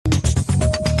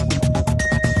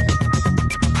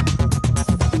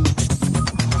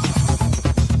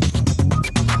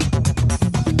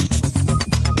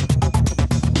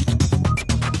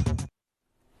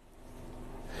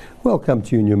Welcome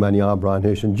to New Money. I'm Brian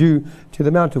Hirsch, and due to the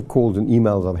amount of calls and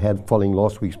emails I've had following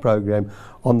last week's program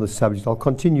on the subject, I'll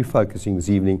continue focusing this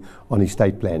evening on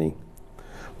estate planning.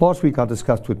 Last week I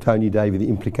discussed with Tony Davey the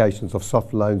implications of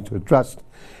soft loans to a trust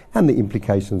and the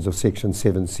implications of Section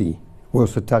 7C. We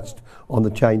also touched on the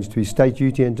change to estate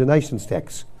duty and donations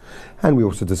tax. And we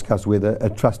also discussed whether a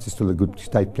trust is still a good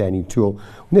estate planning tool.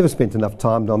 We never spent enough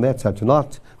time on that, so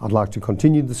tonight I'd like to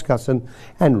continue the discussion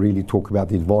and really talk about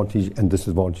the advantage and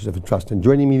disadvantage of a trust. And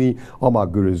joining me are my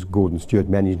gurus, Gordon Stewart,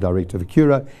 Managing Director of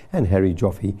Acura, and Harry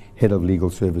Joffe, Head of Legal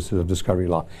Services of Discovery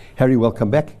Life. Harry,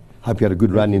 welcome back. Hope you had a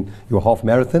good run in your half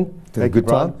marathon. Had a good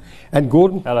time. And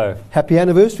Gordon, hello. Happy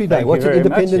anniversary day. What's it,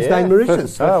 Independence Day in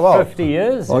Mauritius? 50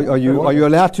 years. Are you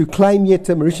allowed to claim yet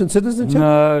Mauritian citizenship?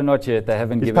 No, not yet. They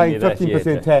haven't given me that yet. He's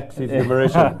paying 15% tax if you're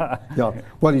Mauritian. Yeah.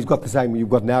 Well, he's got the same.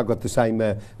 You've now got the same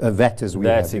VAT as we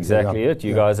have. That's exactly it.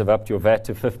 You guys have upped your VAT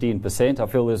to 15%. I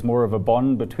feel there's more of a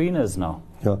bond between us now.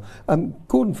 Yeah.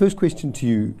 Gordon, first question to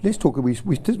you. Let's talk.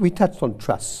 We touched on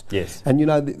trusts. Yes. And you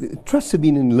know, the trusts have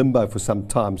been in limbo for some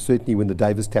time. Certainly, when the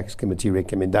Davis Tax Committee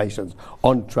recommendations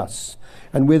on trusts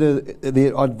and whether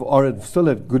there are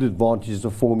still good advantages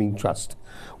of forming trust.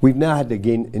 We've now had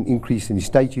again an increase in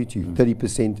estate duty,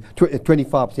 30%,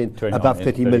 25% above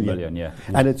 30 million. Yeah.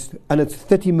 And it's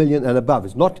 30 million and above.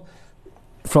 It's not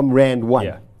from Rand 1.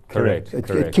 Yeah. Correct.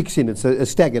 It kicks in. It's a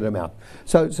staggered amount.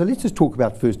 So let's just talk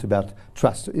first about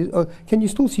trust. Can you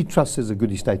still see trust as a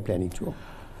good estate planning tool?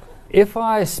 If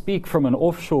I speak from an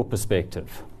offshore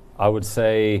perspective, I would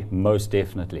say most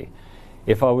definitely.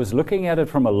 If I was looking at it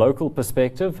from a local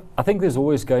perspective, I think there's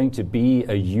always going to be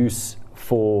a use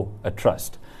for a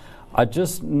trust. I'm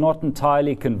just not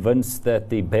entirely convinced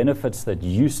that the benefits that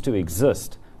used to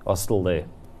exist are still there.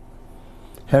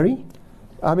 Harry?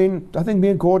 I mean, I think me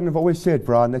and Gordon have always said,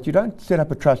 Brian, that you don't set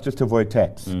up a trust just to avoid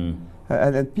tax.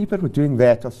 And people who are doing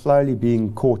that are slowly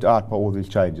being caught out by all these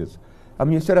changes. I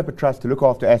mean, you set up a trust to look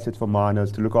after assets for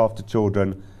minors, to look after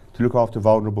children, to look after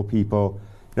vulnerable people,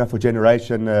 for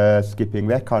generation skipping,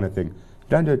 that kind of thing. You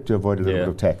don't do it to avoid a little bit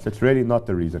of tax. That's really not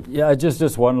the reason. Yeah,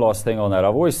 just one last thing on that.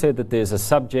 I've always said that there's a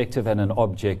subjective and an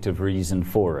objective reason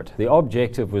for it. The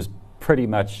objective was pretty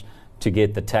much to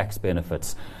get the tax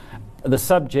benefits. The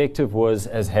subjective was,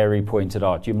 as Harry pointed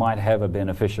out, you might have a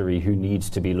beneficiary who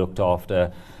needs to be looked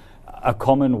after. A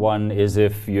common one is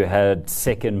if you had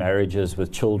second marriages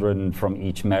with children from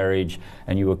each marriage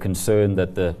and you were concerned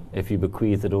that if you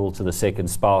bequeathed it all to the second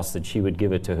spouse, that she would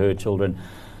give it to her children.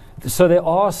 So there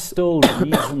are still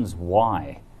reasons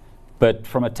why. But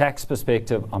from a tax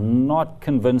perspective, I'm not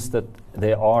convinced that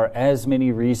there are as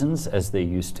many reasons as there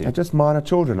used to. And just minor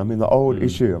children. I mean, the old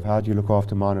issue of how do you look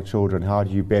after minor children? How do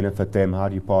you benefit them? How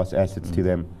do you pass assets to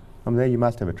them? I mean, there you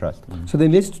must have a trust. So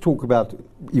then let's talk about,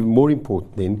 even more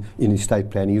important then, in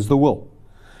estate planning is the will.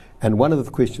 And one of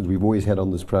the questions we've always had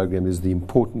on this program is the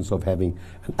importance of having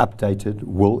an updated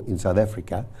will in South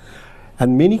Africa.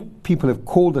 And many people have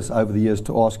called us over the years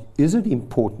to ask, is it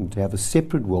important to have a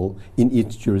separate will in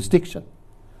each jurisdiction?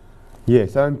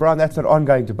 Yes, and Brian, that's an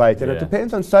ongoing debate, and it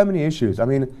depends on so many issues. I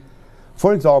mean,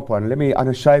 for example, and let me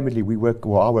unashamedly, I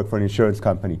work for an insurance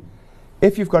company.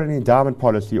 If you've got an endowment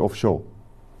policy offshore,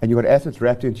 and you've got assets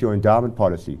wrapped into your endowment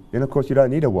policy, then of course you don't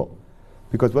need a will.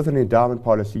 Because with an endowment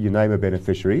policy, you name a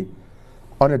beneficiary.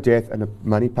 On a death, and the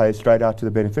money pays straight out to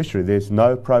the beneficiary. There's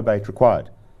no probate required.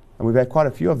 And we've had quite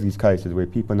a few of these cases where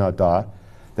people now die,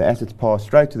 the assets pass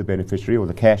straight to the beneficiary, or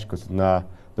the cash, because now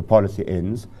the policy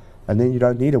ends, and then you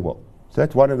don't need a will. So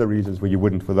that's one of the reasons where you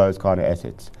wouldn't for those kind of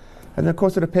assets. And of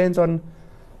course it depends on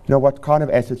what kind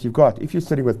of assets you've got. If you're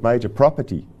sitting with major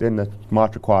property, then that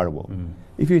might require a will.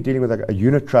 If you're dealing with a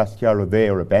unit trust here or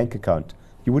there or a bank account,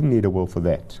 you wouldn't need a will for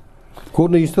that.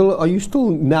 Gordon, are you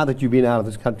still, now that you've been out of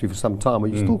this country for some time, are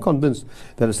you still convinced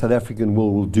that a South African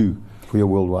will do for your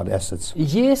worldwide assets?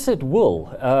 Yes, it will,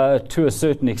 to a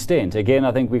certain extent. Again,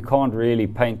 I think we can't really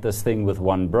paint this thing with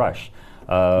one brush.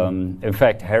 In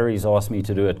fact, Harry's asked me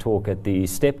to do a talk at the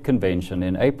STEP convention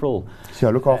in April. So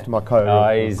I look after my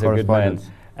he's a good man.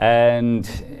 And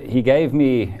he gave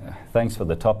me, thanks for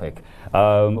the topic,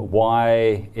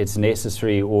 why it's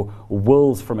necessary, or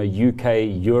wills from a UK,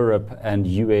 Europe and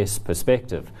US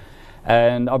perspective.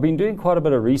 And I've been doing quite a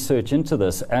bit of research into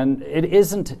this, and it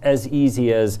isn't as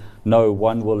easy as, no,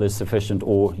 one will is sufficient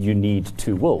or you need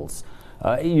two wills.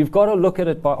 You've got to look at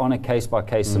it on a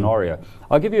case-by-case scenario.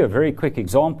 I'll give you a very quick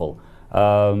example.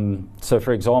 So,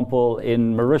 for example,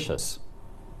 in Mauritius,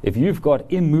 if you've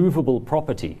got immovable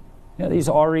property, these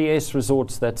RES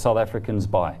resorts that South Africans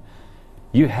buy,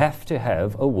 you have to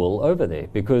have a will over there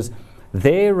because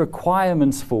their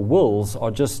requirements for wills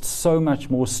are just so much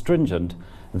more stringent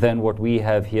than what we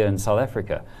have here in South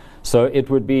Africa. So it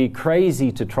would be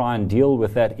crazy to try and deal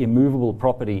with that immovable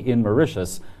property in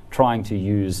Mauritius trying to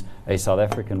use a South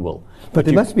African will. But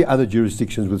there must be other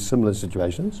jurisdictions with similar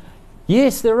situations.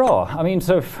 Yes, there are. I mean,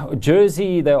 so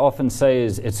Jersey, they often say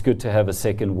it's good to have a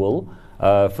second will.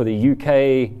 For the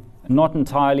UK, not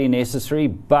entirely necessary,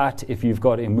 but if you've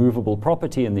got immovable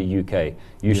property in the UK,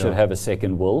 you should have a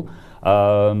second will.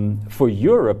 For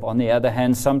Europe, on the other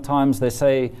hand, sometimes they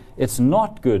say it's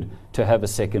not good to have a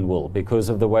second will because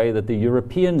of the way that the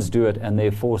Europeans do it and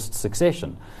their forced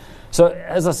succession. So,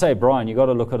 as I say, Brian, you've got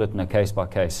to look at it in a case by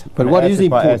case. But what is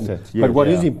important? But what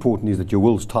is important is that your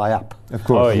wills tie up. Of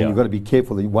course, You've got to be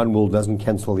careful that one will doesn't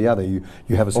cancel the other. You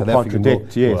have a South African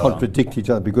will contradict each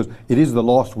other because it is the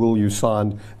last will you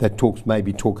signed that talk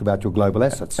about your global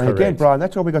assets. And again, Brian,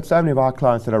 that's why we've got so many of our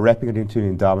clients that are wrapping it into an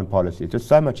endowment policy. It's just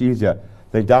so much easier.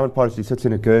 The endowment policy sits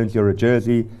in a Guernsey or a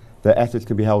Jersey. The assets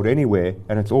can be held anywhere,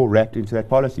 and it's all wrapped into that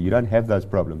policy. You don't have those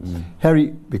problems. Harry,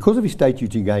 because of estate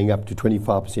duty going up to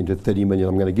 25% at 30 million,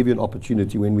 I'm going to give you an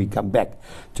opportunity when we come back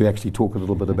to actually talk a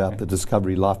little bit about the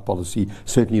Discovery Life policy,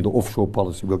 certainly the offshore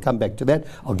policy. We'll come back to that.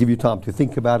 I'll give you time to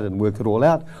think about it and work it all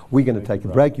out. We're going to take a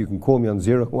break. You can call me on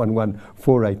 011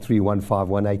 483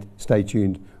 1518. Stay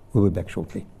tuned. We'll be back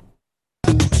shortly.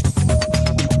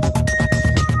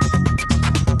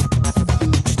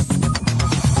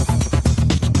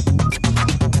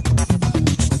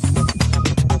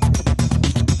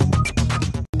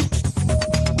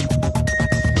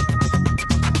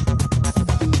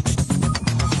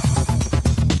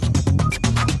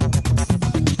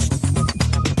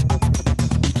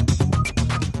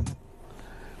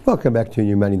 Welcome back to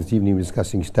New Money. This evening we're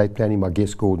discussing estate planning. My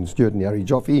guests Gordon Stewart and Harry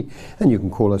Joffe, and you can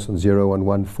call us on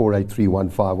 011 483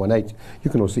 1518.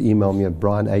 You can also email me at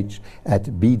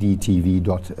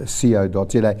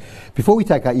brian.h@bdtv.co.za. Before we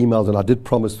take our emails, and I did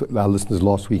promise our listeners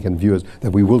last week and viewers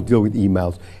that we will deal with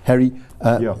emails. Harry,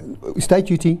 estate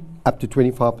duty up to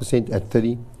 25% at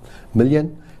 30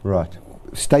 million. Right.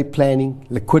 Estate planning,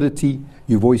 liquidity.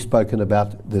 You've always spoken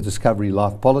about the Discovery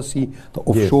Life policy, the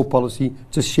offshore policy.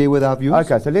 Just share with our viewers.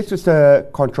 Okay, so let's just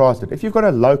contrast it. If you've got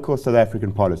a local South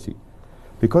African policy,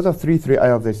 because of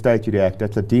 33A of the Estate Duty Act,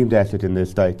 that's a deemed asset in the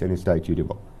estate and estate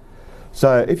dutiable.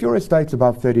 So if your estate's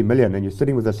above 30 million and you're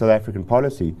sitting with a South African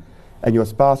policy and your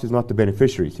spouse is not the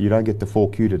beneficiary, so you don't get the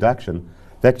 4Q deduction,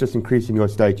 that's just increasing your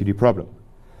estate duty problem.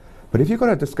 But if you've got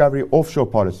a Discovery offshore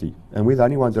policy, and we're the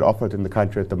only ones that offer it in the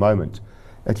country at the moment,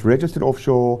 it's registered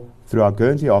offshore through our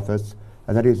Guernsey office,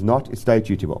 and that is not estate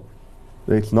dutiable.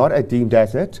 It's not a deemed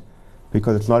asset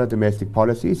because it's not a domestic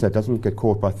policy, so it doesn't get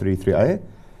caught by 33A,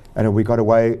 and we got a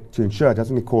way to ensure it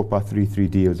doesn't get caught by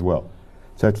 33D as well.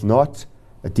 So it's not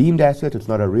a deemed asset, it's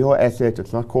not a real asset,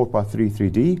 it's not caught by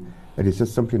 33D, it is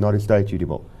just simply not estate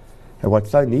dutiable. And what's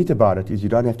so neat about it is you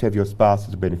don't have to have your spouse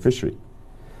as a beneficiary,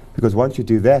 because once you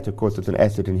do that, of course, it's an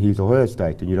asset in his or her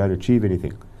estate and you don't achieve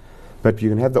anything. But you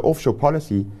can have the offshore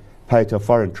policy pay to a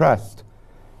foreign trust,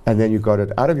 and then you've got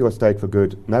it out of your estate for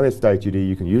good, no estate duty,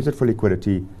 you can use it for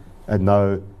liquidity, and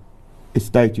no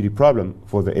estate duty problem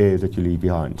for the heirs that you leave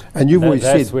behind. And you've always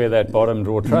said that's where that bottom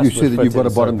drawer trust. You said that you've got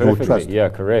a bottom drawer trust. Yeah,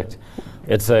 correct.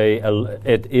 It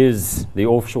is the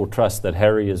offshore trust that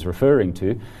Harry is referring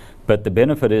to, but the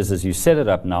benefit is, as you set it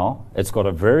up now, it's got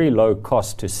a very low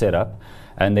cost to set up,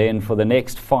 and then for the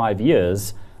next 5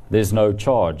 years, there's no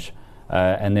charge.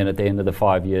 And then at the end of the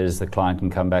 5 years, the client can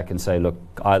come back and say, look,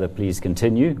 either please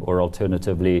continue or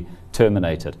alternatively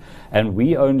terminate it. And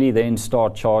we only then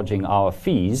start charging our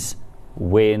fees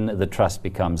when the trust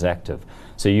becomes active.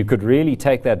 So you could really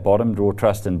take that bottom drawer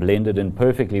trust and blend it in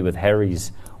perfectly with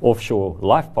Harry's offshore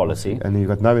life policy. And then you've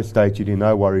got no estate duty,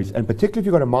 no worries. And particularly if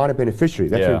you've got a minor beneficiary,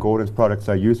 that's where Gordon's product's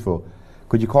so useful.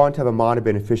 Because you can't have a minor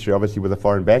beneficiary, obviously, with a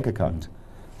foreign bank account.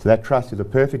 So that trust is a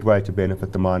perfect way to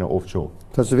benefit the minor offshore.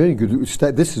 That's a very good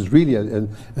this is really an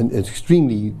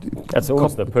extremely... That's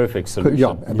almost the perfect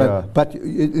solution. But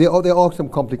there are some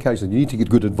complications. You need to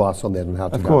get good advice on that and how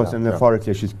to Of course, and the forex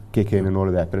issues kick in and all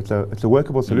of that. But it's a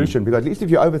workable solution because at least if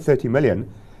you're over 30 million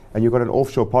and you've got an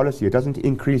offshore policy, it doesn't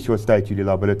increase your estate duty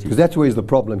liability. Because that's always the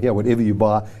problem here. Whatever you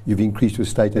buy, you've increased your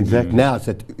estate duty. Exactly. Now it's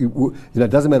at, it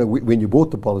doesn't matter when you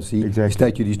bought the policy,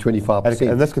 estate duty is 25%.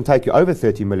 And this can take you over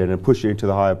 30 million and push you into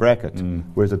the higher bracket,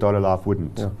 whereas a dollar life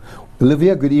wouldn't. Yeah.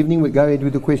 Olivia, good evening. We'll go ahead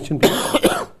with the question, please.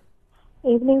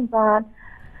 Evening, Brian.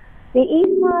 The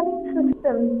e-filing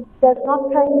system does not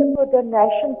cater for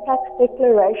donation tax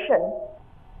declaration.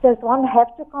 Does one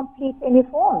have to complete any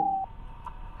forms?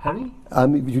 Harry?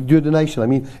 You do a donation. I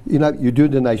mean, you do a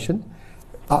donation.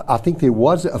 I think there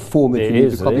was a form that you need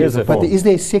to copy. But is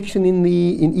there a section in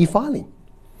e-filing?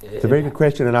 It's a very good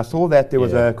question, and I saw that there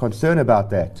was a concern about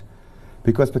that.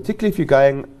 Because particularly if you're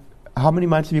going how many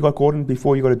months have you got, Gordon,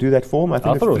 before you got to do that form? I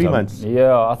think it's 3 months.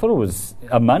 I thought it was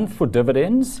a month for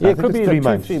dividends. Yeah, it could be 3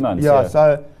 months. 3 months. Yeah,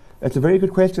 so it's a very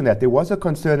good question that. There was a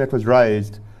concern that was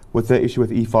raised with the issue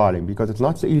with e-filing, because it's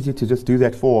not so easy to just do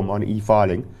that form on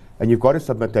e-filing, and you've got to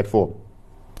submit that form.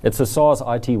 It's a SARS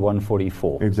IT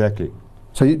 144. Exactly.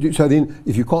 So then,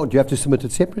 if you can't, you have to submit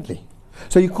it separately.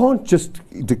 So you can't just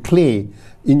declare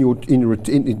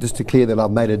just declare that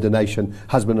I've made a donation.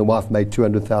 Husband and wife made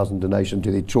 200,000 donation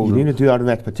to their children. You need to do it on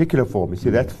that particular form. You see,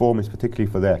 that form is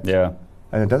particularly for that. Yeah.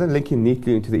 And it doesn't link in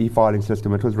neatly into the e-filing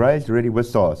system. It was raised already with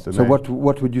SARS. So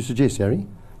what would you suggest, Harry?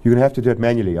 You're going to have to do it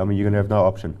manually. I mean, you're going to have no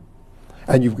option.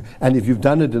 And if you've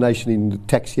done a donation in the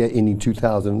tax year ending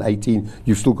 2018,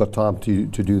 you've still got time to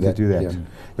do that. To do that. Yeah.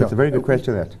 That's a very good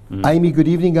question, that. Amy, good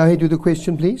evening. Go ahead with the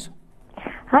question, please.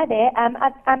 Hi there. I'm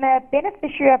a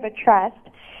beneficiary of a trust,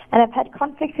 and I've had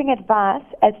conflicting advice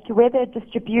as to whether a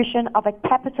distribution of a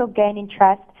capital gain in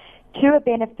trust to a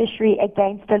beneficiary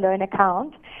against a loan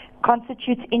account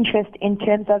constitutes interest in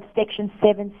terms of Section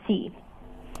 7C.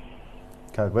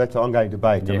 Okay, well, that's an ongoing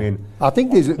debate. Yeah. I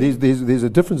think there's a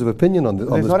difference of opinion on this.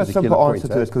 There's not a simple answer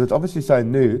to this, because it's obviously so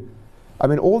new. I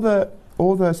mean, all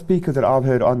the speakers that I've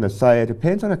heard on this say it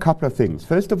depends on a couple of things.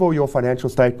 First of all, your financial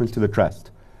statements to the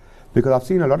trust, because I've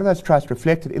seen a lot of those trusts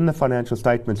reflected in the financial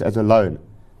statements as a loan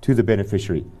to the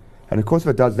beneficiary. And of course,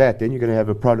 if it does that, then you're going to have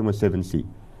a problem with 7C.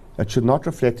 It should not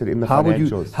reflect it in the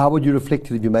financials. How would you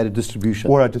reflect it if you made a distribution?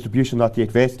 Or a distribution not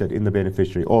yet vested in the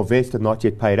beneficiary, or vested not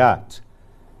yet paid out.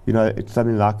 You know, it's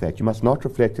something like that. You must not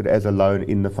reflect it as a loan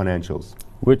in the financials.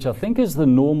 Which I think is the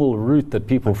normal route that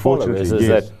people follow, is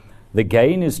that the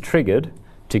gain is triggered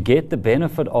to get the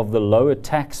benefit of the lower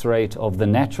tax rate of the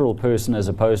natural person as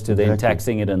opposed to then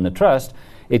taxing it in the trust.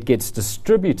 It gets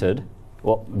distributed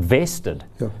or vested.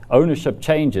 Yeah. Ownership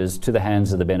changes to the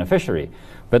hands of the beneficiary.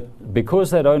 But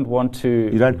because they don't want to...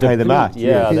 You don't pay them out.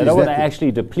 Yeah, they don't want to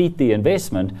actually deplete the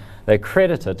investment. They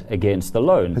credit it against the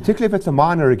loan. Particularly if it's a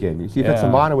minor again. You see, if it's a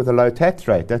minor with a low tax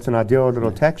rate, that's an ideal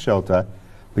little tax shelter,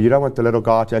 but you don't want the little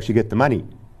guy to actually get the money.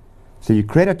 So you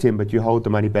credit him, but you hold the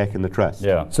money back in the trust.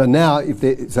 Yeah. So now, if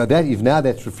now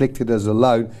that's reflected as a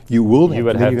loan, you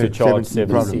would have to charge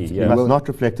 7C. You must not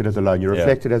reflect it as a loan. You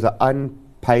reflect it as an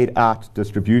unpaid out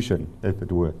distribution, if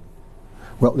it were.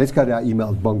 Well, let's go to our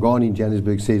emails. Bongani in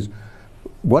Johannesburg says,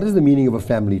 what is the meaning of a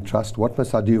family trust? What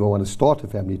must I do if I want to start a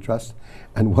family trust?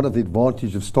 And what are the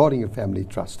advantages of starting a family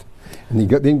trust? And he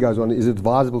then goes on, is it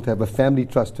advisable to have a family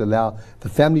trust to allow the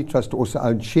family trust to also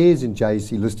own shares in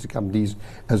JSE listed companies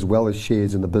as well as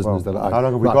shares in the business that I own? How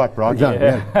long have we got, Brian?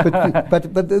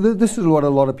 But this is what a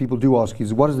lot of people do ask,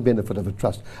 is what is the benefit of a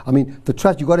trust? I mean, the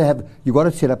trust, you've got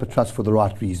to set up a trust for the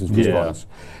right reasons.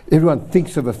 Everyone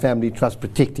thinks of a family trust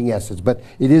protecting assets, but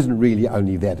it isn't really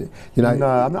only that. You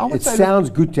know, it sounds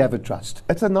good to have a trust.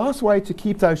 It's a nice way to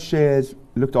keep those shares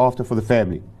looked after for the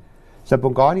family. So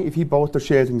Bongani, if he bought the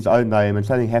shares in his own name and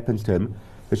something happens to him,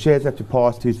 the shares have to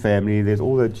pass to his family, there's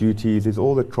all the duties, there's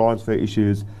all the transfer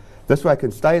issues. This way it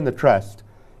can stay in the trust,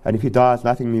 and if he dies,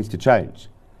 nothing needs to change.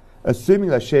 Assuming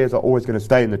those shares are always going to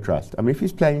stay in the trust. I mean, if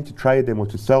he's planning to trade them or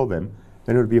to sell them,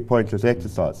 then it would be a pointless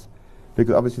exercise.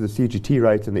 Because obviously the CGT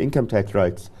rates and the income tax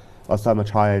rates are so much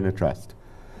higher in a trust.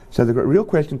 So the real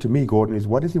question to me, Gordon, is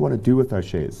what does he want to do with those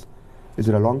shares? Is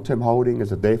it a long-term holding?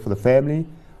 Is it there for the family?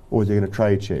 Or is he going to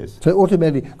trade shares? So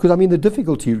automatically, because I mean the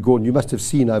difficulty, Gordon, you must have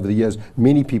seen over the years,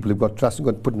 many people have got trust and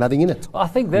got put nothing in it. I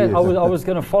think that I was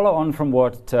going to follow on from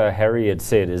what Harry had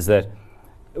said, is that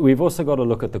we've also got to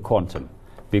look at the quantum,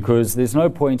 because there's no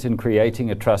point in creating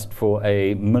a trust for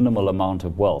a minimal amount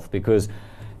of wealth, because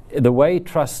the way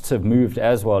trusts have moved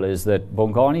as well is that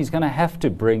Bongani's going to have to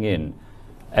bring in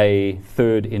a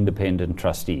third independent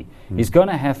trustee. He's going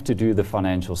to have to do the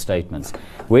financial statements.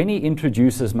 When he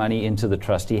introduces money into the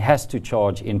trust, he has to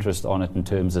charge interest on it in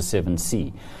terms of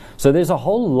 7C. So there's a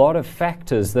whole lot of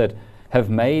factors that have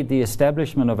made the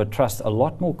establishment of a trust a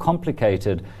lot more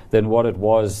complicated than what it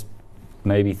was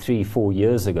maybe 3-4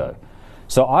 years ago.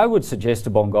 So I would suggest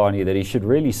to Bongani that he should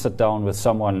really sit down with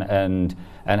someone and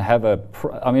have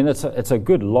it's a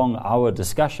good long hour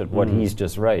discussion, what he's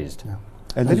just raised. Yeah.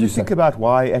 And then you think about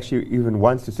why he actually even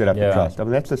wants to set up a trust. I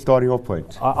mean, that's the starting off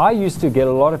point. I used to get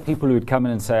a lot of people who would come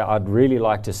in and say, I'd really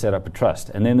like to set up a trust.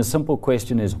 And then the simple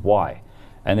question is, why?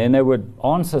 And then they would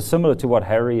answer similar to what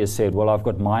Harry has said, well, I've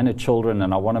got minor children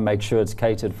and I want to make sure it's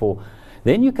catered for.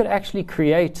 Then you could actually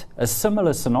create a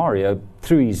similar scenario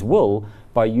through his will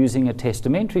by using a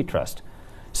testamentary trust.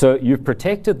 So you've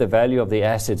protected the value of the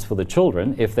assets for the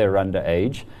children if they're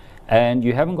underage, and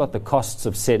you haven't got the costs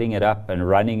of setting it up and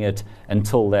running it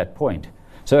until that point.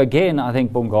 So again, I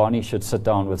think Bongani should sit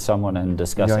down with someone and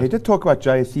discuss it. He did talk about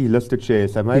JSE listed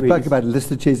shares. So maybe he spoke about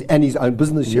listed shares and his own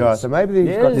business shares. Yeah, so maybe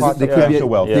he's got quite substantial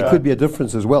wealth. There could be a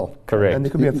difference as well. Correct. And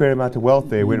there could be a fair amount of wealth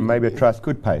there where maybe a trust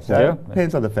could pay. So it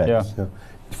depends on the facts. Yeah.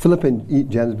 Philip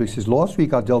in Johannesburg says, last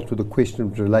week I dealt with a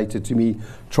question related to me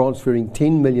transferring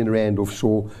 10 million rand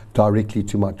offshore directly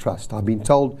to my trust. I've been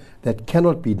told that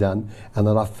cannot be done and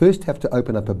that I first have to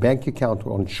open up a bank account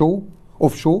offshore,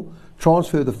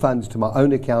 transfer the funds to my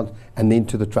own account and then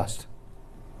to the trust.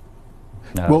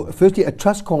 No. Well, firstly, a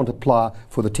trust can't apply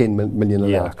for the 10 million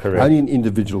allowance. Correct. Only an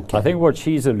individual can. I think what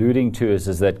she's alluding to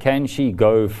is that can she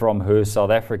go from her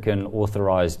South African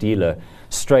authorized dealer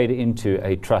straight into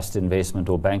a trust investment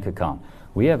or bank account?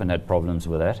 We haven't had problems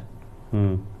with that.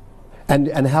 And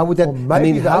how would that... Well,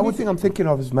 maybe the only thing I'm thinking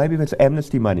of is maybe if it's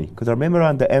amnesty money. Because I remember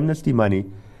under amnesty money,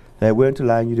 they weren't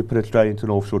allowing you to put it straight into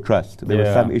an offshore trust. There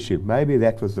was some issue. Maybe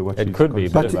that was what it could be.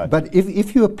 But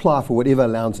if you apply for whatever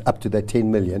allowance up to that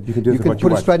 10 million, you can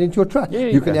put it straight into your trust. Yeah,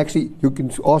 you can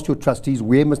ask your trustees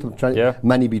where must the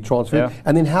money be transferred,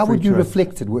 and then how would you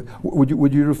reflect it?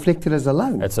 Would you reflect it as a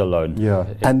loan? It's a loan. Yeah.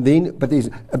 And then, but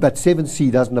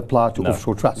 7C doesn't apply to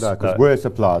offshore trusts. No, because worse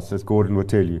applies, as Gordon will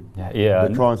tell you. Yeah.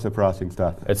 The transfer pricing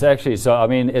stuff. It's actually so. I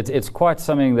mean, it's quite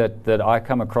something that I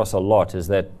come across a lot. Is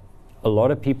that a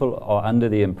lot of people are under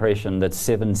the impression that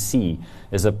 7C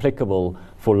is applicable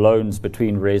for loans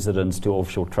between residents to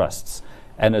offshore trusts.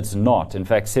 And it's not. In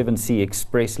fact, 7C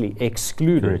expressly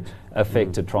excluded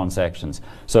affected transactions.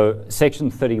 So Section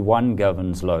 31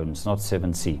 governs loans, not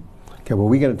 7C. Okay, well,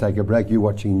 we're going to take a break. You're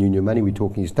watching New Money. We're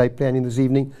talking estate planning this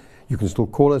evening. You can still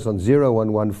call us on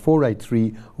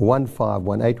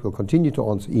 011-483-1518. We'll continue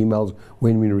to answer emails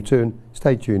when we return.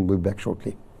 Stay tuned. We'll be back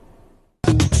shortly.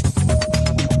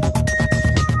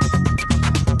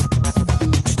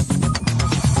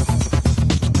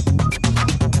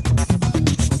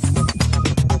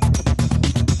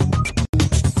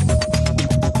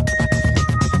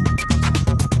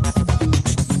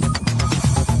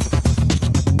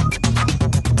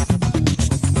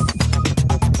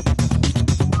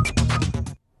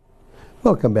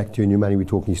 Welcome back to New Money. We're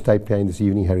talking estate planning this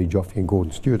evening. Harry Joffe and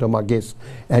Gordon Stewart are my guests.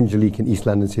 Angelique in East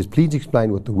London says, please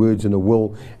explain what the words in a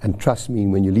will and trust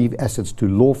mean when you leave assets to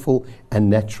lawful and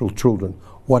natural children.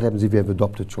 What happens if you have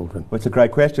adopted children? Well, it's a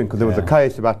great question because there was a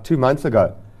case about 2 months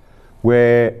ago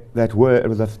where it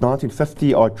was a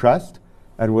 1950 odd trust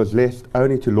and was left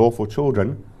only to lawful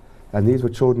children. And these were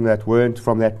children that weren't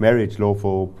from that marriage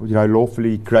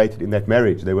lawfully created in that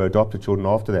marriage. They were adopted children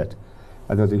after that.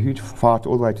 And there was a huge fight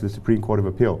all the way to the Supreme Court of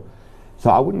Appeal.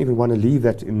 So I wouldn't even want to leave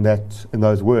that in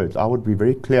those words. I would be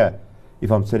very clear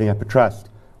if I'm setting up a trust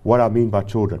what I mean by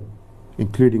children,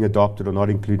 including adopted or not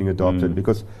including adopted.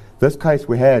 Because this case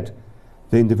we had,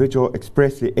 the individual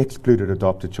expressly excluded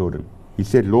adopted children. He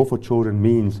said lawful children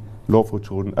means lawful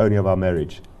children only of our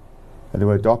marriage. And there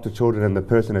were adopted children and the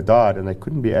person had died and they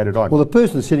couldn't be added on. Well, the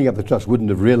person setting up the trust wouldn't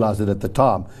have realised it at the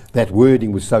time. That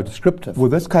wording was so descriptive. Well,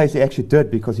 this case he actually did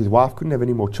because his wife couldn't have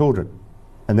any more children.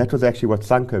 And that was actually what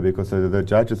sunk her because the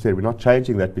judge said we're not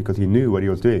changing that because he knew what he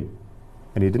was doing.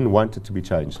 And he didn't want it to be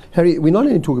changed. Harry, we're not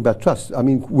only talking about trusts. I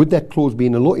mean, would that clause be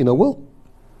in a will?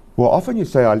 Well, often you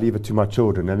say I leave it to my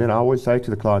children. And then I always say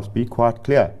to the clients, be quite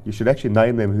clear. You should actually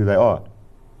name them who they are.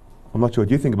 I'm not sure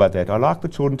what you think about that. I like the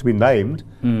children to be named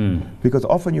because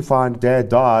often you find dad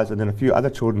dies and then a few other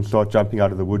children start jumping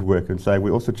out of the woodwork and say,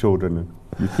 we're also children. And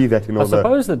you see that in all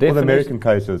the American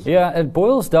cases. Yeah, it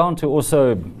boils down to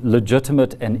also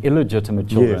legitimate and illegitimate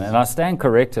children. Yes. And I stand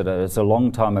corrected, it's a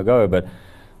long time ago, but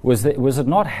was it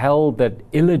not held that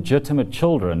illegitimate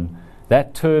children,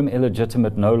 that term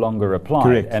illegitimate no longer applied?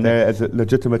 Correct, and they're as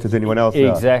legitimate as anyone else.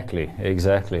 Exactly.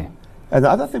 And the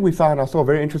other thing we found, I saw a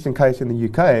very interesting case in the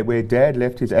UK where dad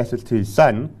left his assets to his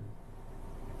son,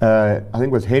 I think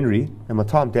it was Henry, and by the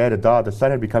time dad had died, the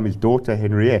son had become his daughter,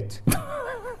 Henriette.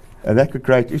 And that could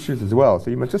create issues as well.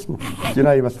 So you must just,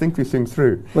 you must think these things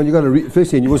through. Well, you've got to read,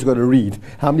 firstly, you've also got to read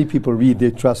how many people read their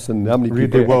trusts and how many people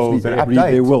read their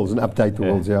wills and update the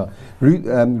wills,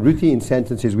 Ruthie in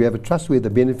Santon says, we have a trust where the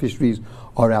beneficiaries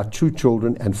are our 2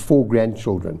 children and 4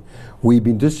 grandchildren. We've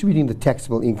been distributing the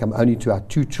taxable income only to our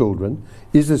 2 children.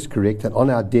 Is this correct? And on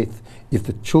our death, if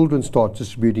the children start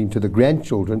distributing to the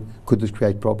grandchildren, could this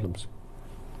create problems?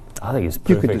 I think it's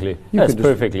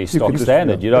perfectly stock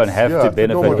standard. You don't have to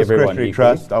benefit everyone equally.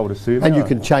 Trust, I would assume. And you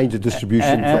can change the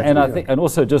distribution. And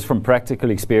also just from practical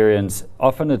experience,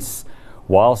 often it's,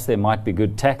 whilst there might be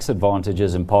good tax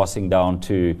advantages in passing down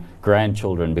to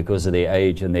grandchildren because of their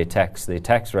age and their tax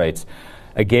rates,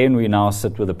 again, we now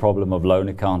sit with the problem of loan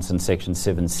accounts in Section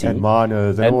 7C. And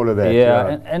minors and all of that.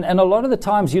 Yeah, and a lot of the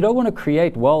times you don't want to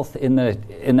create wealth in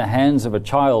the hands of a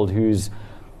child who's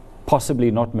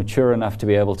possibly not mature enough to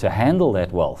be able to handle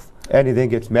that wealth. And he then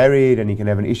gets married and he can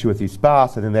have an issue with his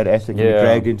spouse and then that asset can be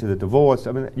dragged into the divorce.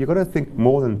 I mean, you've got to think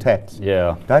more than tax.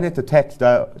 Yeah. Don't let the tax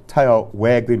tail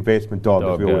wag the investment dog,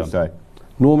 as we always say.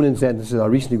 Norman in Sandton says, I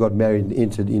recently got married and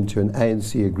entered into an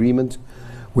ANC agreement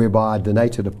whereby I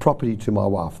donated a property to my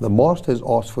wife. The master has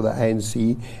asked for the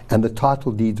ANC and the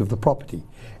title deeds of the property.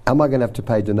 Am I going to have to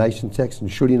pay donation tax?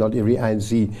 And surely not every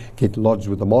ANC get lodged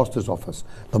with the master's office.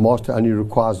 The master only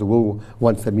requires the will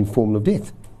once they've been formed of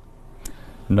death.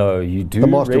 No, you do. The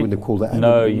master wouldn't call that.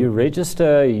 No, you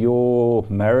register your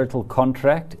marital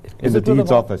contract in the deeds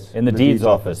office. In the deeds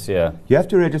office, yeah. You have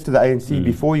to register the ANC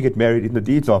before you get married in the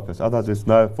deeds office. Otherwise, there's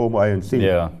no formal ANC.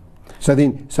 Yeah. So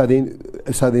then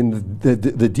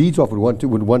the deeds office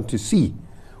would want to see,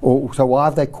 or so why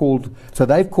have they called? So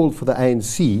they've called for the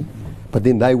ANC, but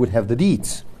then they would have the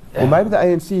deeds. Well, maybe the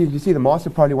ANC. You see, the master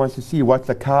probably wants to see what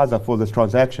the cars are for this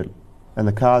transaction, and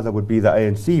the cars would be the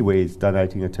ANC where he's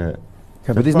donating it to her.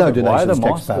 Okay, but there's no donations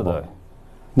tax payable.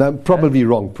 No, probably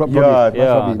wrong. Probably not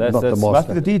the master. Must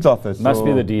be the deeds office. Must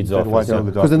be the deeds office.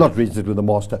 Because they're not registered with the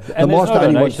master. And there's no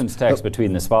donations tax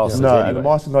between the spouses. No, anyway. and the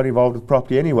master's not involved with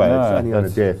property anyway. No, it's only on a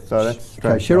death. So that's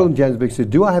strange. Cheryl in Johannesburg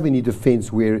said, do I have any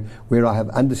defence where I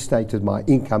have understated my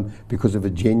income because of a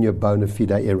genuine bona fide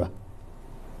error?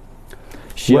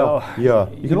 Well, yeah.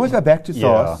 You can always go back to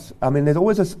SARS. I mean, there's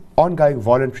always this ongoing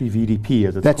voluntary VDP,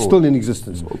 as it's That's called. still in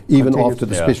existence, even after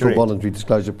the special voluntary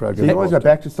disclosure program. So you can always go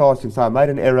back to SARS and say, I made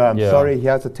an error, I'm sorry,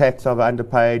 here's the tax I've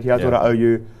underpaid, here's what I owe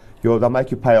you. They'll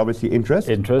make you pay, obviously, interest.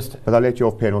 But they'll let you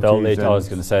off penalties. I was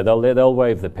going to say, they'll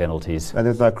waive the penalties. And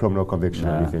there's no criminal conviction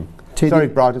or anything. Sorry,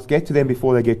 Brian, just get to them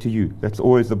before they get to you. That's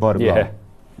always the bottom line.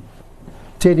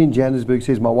 Ted in Johannesburg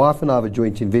says, my wife and I have a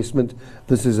joint investment.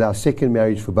 This is our second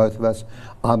marriage for both of us.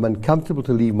 I'm uncomfortable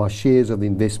to leave my shares of the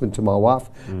investment to my wife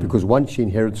because once she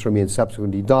inherits from me and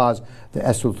subsequently dies, the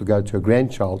assets will go to a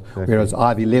grandchild, whereas I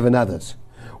have 11 others.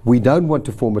 We don't want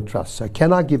to form a trust. So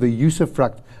can I give a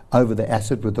usufruct over the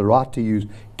asset with the right to use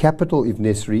capital if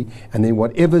necessary, and then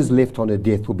whatever's left on her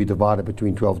death will be divided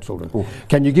between 12 children? Ooh.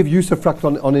 Can you give usufruct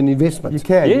on an investment? You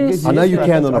can. Yes. I know you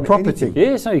can on a property. Anything.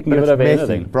 Yes, no, you can give it over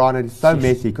anything. Brian, it's so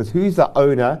messy because who's the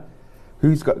owner?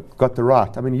 Who's got the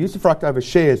right? I mean, usufruct over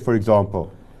shares, for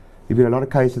example. There've been a lot of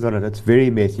cases on it. It's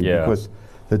very messy because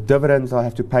the dividends I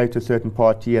have to pay to a certain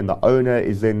party, and the owner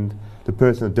is then the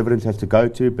person the dividends has to go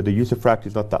to, but the usufruct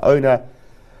is not the owner.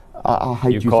 I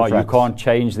hate usufruct. You can't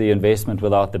change the investment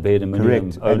without the bare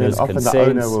minimum owner's consent. Often the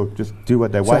owner will just do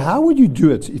what they want. So how would you do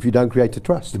it if you don't create a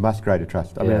trust? You must create a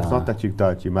trust. I mean, it's not that you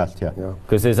don't, you must,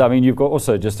 Because you've got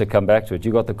also, just to come back to it,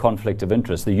 you've got the conflict of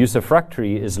interest. The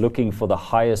usufructuary is looking for the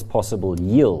highest possible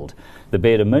yield. The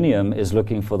bare minimum is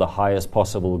looking for the highest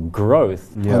possible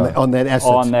growth on that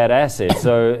asset.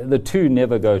 So the two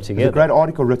never go together. There's a great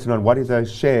article written on what is a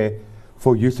share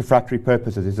for usufructuary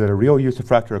purposes. Is it a real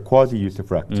usufruct or a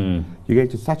quasi-usufruct? You get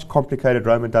into such complicated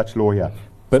Roman Dutch law here.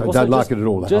 But I don't like it at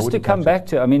all. Just to come back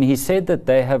to, he said that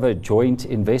they have a joint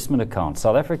investment account.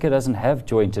 South Africa doesn't have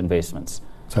joint investments.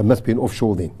 So it must be an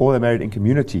offshore then. Or they're married in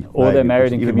community. Or they're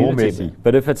married in community.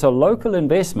 But if it's a local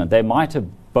investment, they might have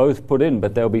both put in,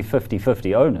 but they'll be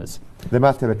 50-50 owners. They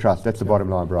must have a trust. That's the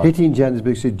bottom line, Brian. Hetty in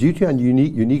Johannesburg said, due to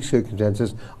unique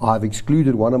circumstances, I've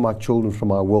excluded one of my children from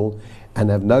my will and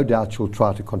have no doubt she'll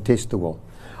try to contest the will.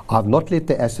 I've not let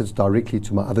the assets directly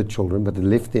to my other children, but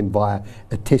left them via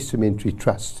a testamentary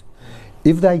trust.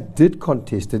 If they did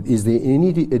contest it, is there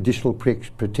any additional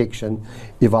protection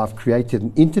if I've created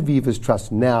an inter vivos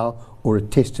trust now or a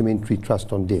testamentary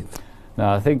trust on death?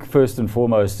 Now, I think first and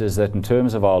foremost is that in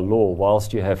terms of our law,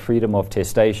 whilst you have freedom of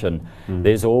testation,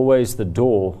 there's always the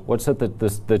door. What's it?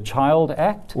 The Child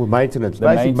Act? Well, maintenance.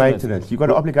 Basic maintenance. You've got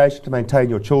an obligation to maintain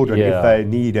your children if they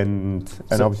need and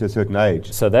obviously a certain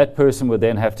age. So that person would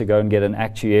then have to go and get an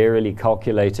actuarially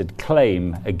calculated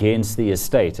claim against the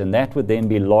estate, and that would then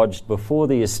be lodged before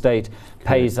the estate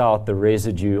pays out the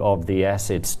residue of the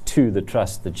assets to the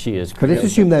trust that she has created. But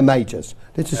let's assume they're majors.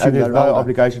 Let's assume there's no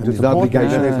obligation to support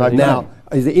them. Now,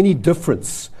 is there any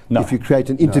difference if you create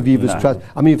an inter vivos trust?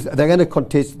 I mean, if they're going to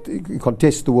contest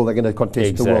the will, they're going to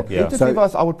contest the will. Inter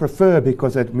vivos I would prefer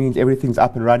because it means everything's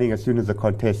up and running as soon as the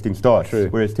contesting starts. True.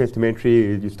 Whereas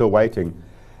testamentary, you're still waiting.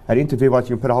 At inter vivos,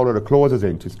 you can put a whole lot of clauses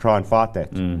in to try and fight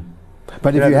that.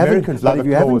 But if you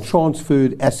haven't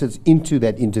transferred assets into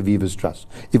that inter vivos trust,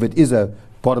 if it is a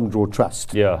bottom drawer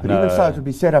trust. But even so, it would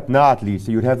be set up now at least,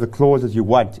 so you'd have the clauses you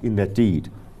want in that deed.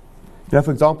 You know,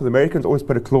 for example, the Americans always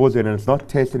put a clause in, and it's not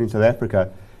tested in South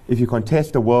Africa, if you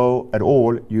contest a will at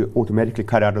all, you automatically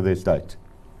cut out of the estate.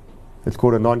 It's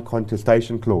called a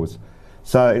non-contestation clause.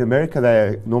 So in America,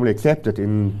 they normally accept it.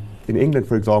 In England,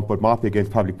 for example, it might be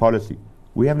against public policy.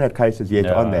 We haven't had cases yet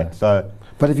on that. So,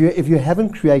 but if you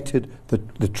haven't created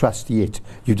the trust yet,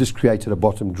 you've just created a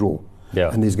bottom drawer. Yeah.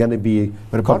 And there's going to be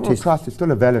but a contest trust is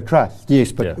still a valid trust.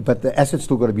 Yes, but the asset's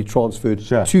still got to be transferred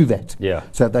to that. Yeah.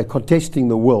 So if they're contesting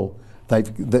the will,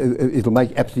 it'll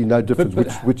make absolutely no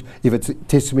difference which if it's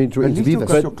testamentary or inter vivos.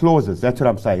 But your clauses, that's what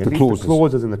I'm saying. The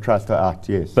clauses in the trust are out,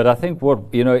 yes. But I think what,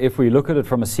 if we look at it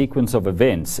from a sequence of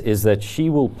events, is that she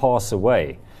will pass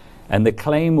away and the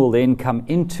claim will then come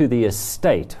into the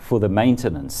estate for the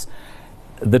maintenance.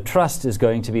 The trust is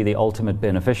going to be the ultimate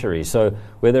beneficiary. So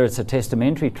whether it's a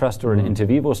testamentary trust or an inter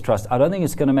vivos trust, I don't think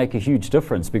it's going to make a huge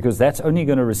difference, because that's only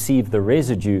going to receive the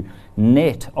residue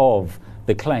net of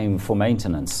the claim for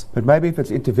maintenance. But maybe if it's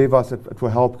inter vivos, it will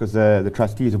help, because the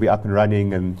trustees will be up and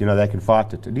running and they can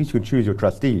fight it. At least you can choose your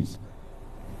trustees.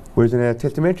 Whereas in a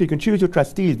testamentary, you can choose your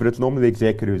trustees, but it's normally the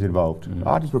executor who's involved.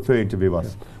 I just prefer inter vivos.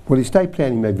 Yeah. Well, estate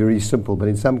planning may be very simple, but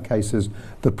in some cases,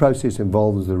 the process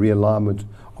involves the realignment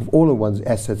of all of one's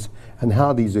assets and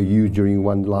how these are used during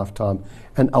one lifetime,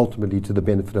 and ultimately to the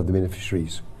benefit of the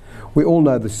beneficiaries. We all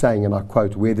know the saying, and I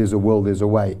quote, "Where there's a will, there's a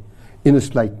way." In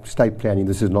estate planning,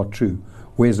 this is not true.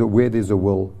 Where there's a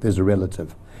will, there's a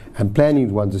relative. And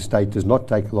planning one's estate does not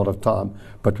take a lot of time,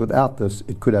 but without this,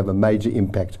 it could have a major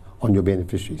impact on your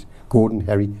beneficiaries. Gordon,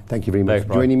 Harry, thank you very much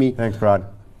for joining me. Thanks, Brian.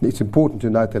 It's important to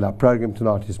note that our program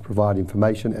tonight is provide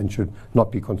information and should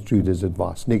not be construed as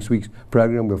advice. Next week's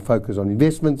program will focus on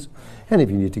investments, and if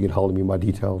you need to get hold of me, my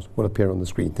details will appear on the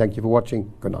screen. Thank you for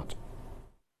watching. Good night.